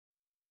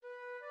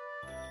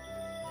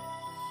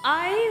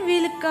I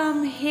will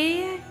come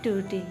here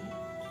today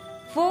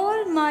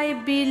for my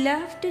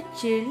beloved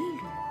children.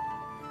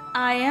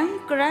 I am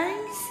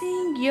crying,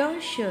 seeing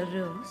your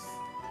sorrows.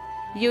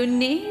 You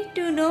need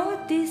to know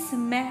this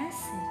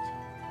message.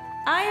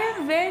 I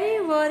am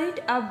very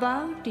worried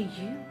about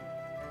you.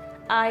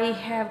 I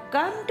have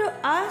come to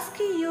ask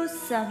you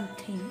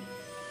something.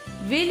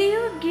 Will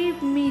you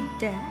give me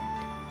that?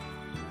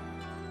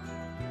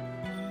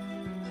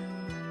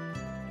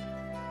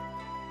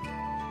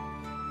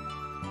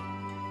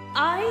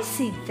 I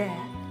see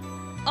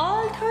that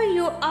although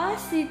you are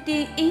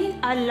sitting in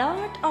a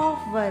lot of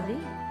worry,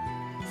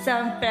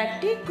 some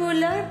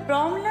particular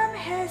problem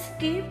has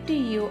kept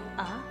you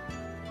up,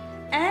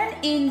 and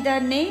in the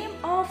name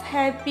of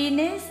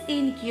happiness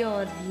in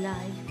your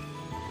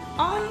life,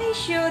 only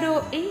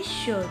sorrow is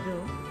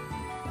sorrow.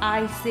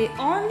 I say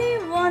only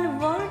one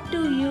word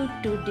to you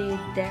today,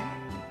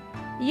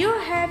 that you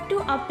have to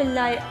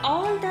apply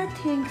all the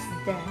things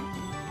that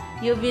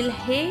you will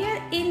hear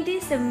in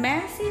this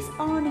message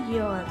on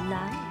your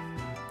life.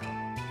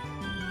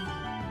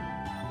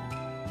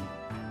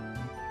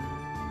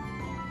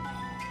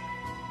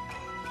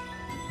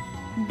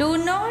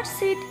 Do not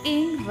sit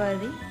in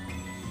worry,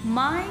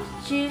 my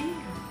children.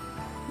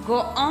 Go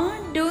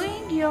on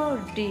doing your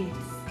deeds.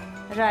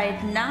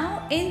 Right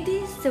now in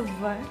this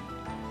world,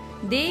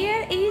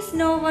 there is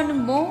no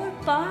one more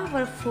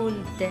powerful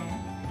than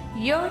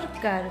your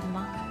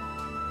karma.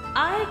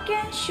 I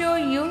can show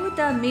you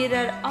the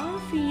mirror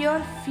of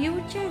your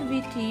future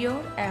with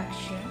your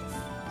actions.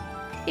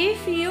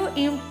 If you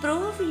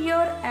improve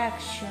your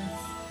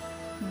actions,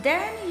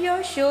 then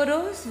your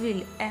sorrows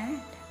will end.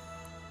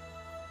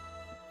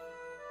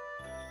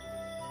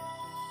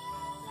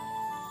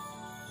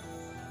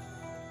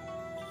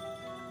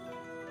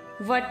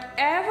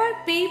 Whatever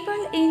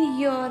people in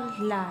your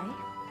life,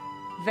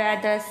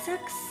 whether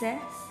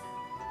success,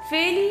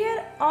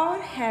 failure or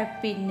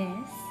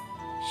happiness,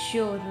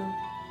 sorrow,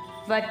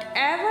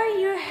 whatever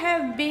you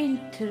have been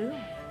through,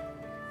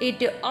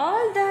 it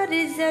all the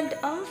result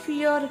of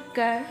your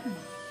karma.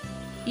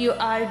 You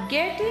are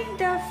getting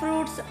the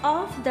fruits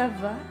of the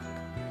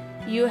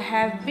work you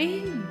have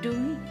been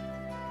doing.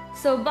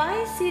 So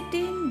by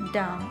sitting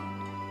down,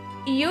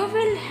 you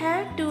will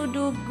have to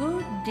do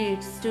good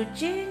deeds to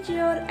change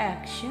your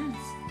actions.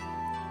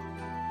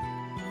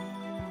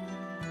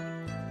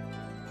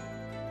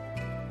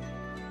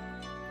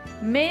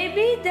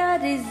 Maybe the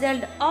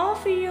result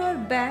of your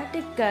bad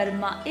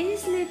karma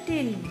is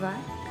little work.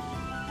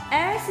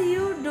 As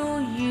you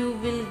do, you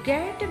will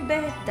get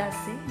back the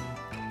same.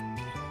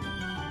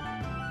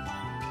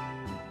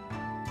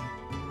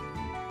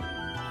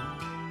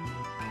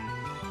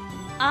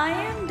 I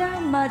am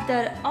the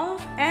mother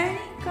of any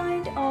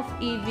kind of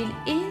evil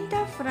in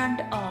the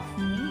front of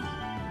me.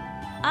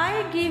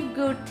 I give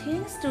good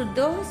things to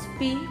those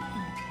people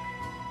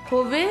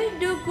who will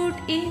do good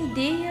in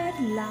their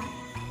life,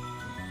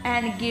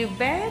 and give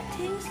bad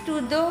things to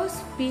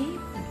those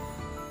people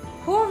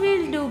who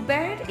will do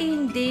bad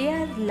in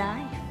their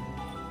life.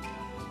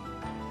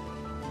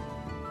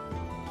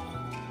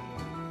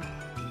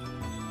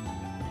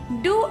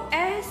 Do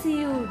as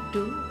you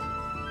do.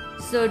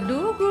 So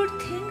do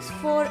good things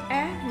for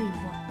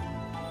everyone.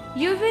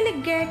 You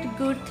will get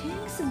good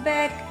things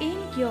back in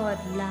your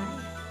life.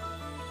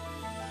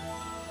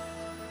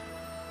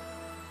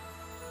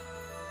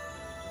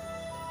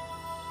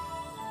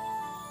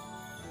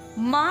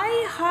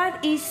 My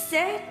heart is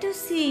sad to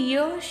see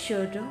your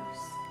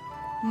sorrows.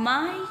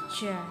 My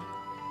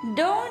child,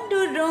 don't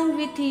do wrong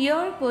with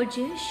your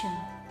possession.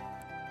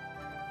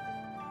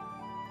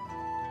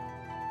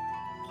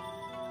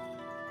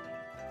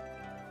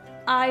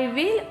 I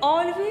will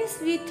always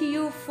with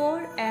you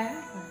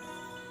forever.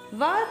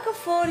 Work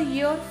for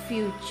your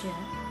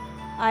future.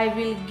 I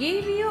will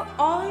give you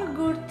all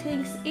good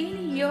things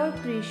in your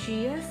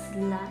precious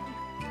life.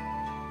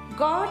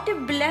 God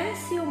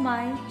bless you,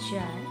 my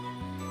child.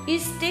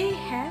 Stay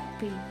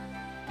happy,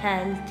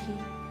 healthy,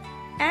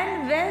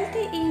 and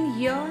wealthy in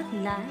your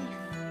life.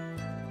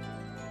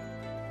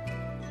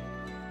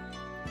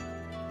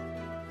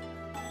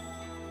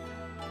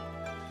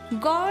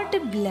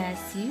 God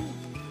bless you.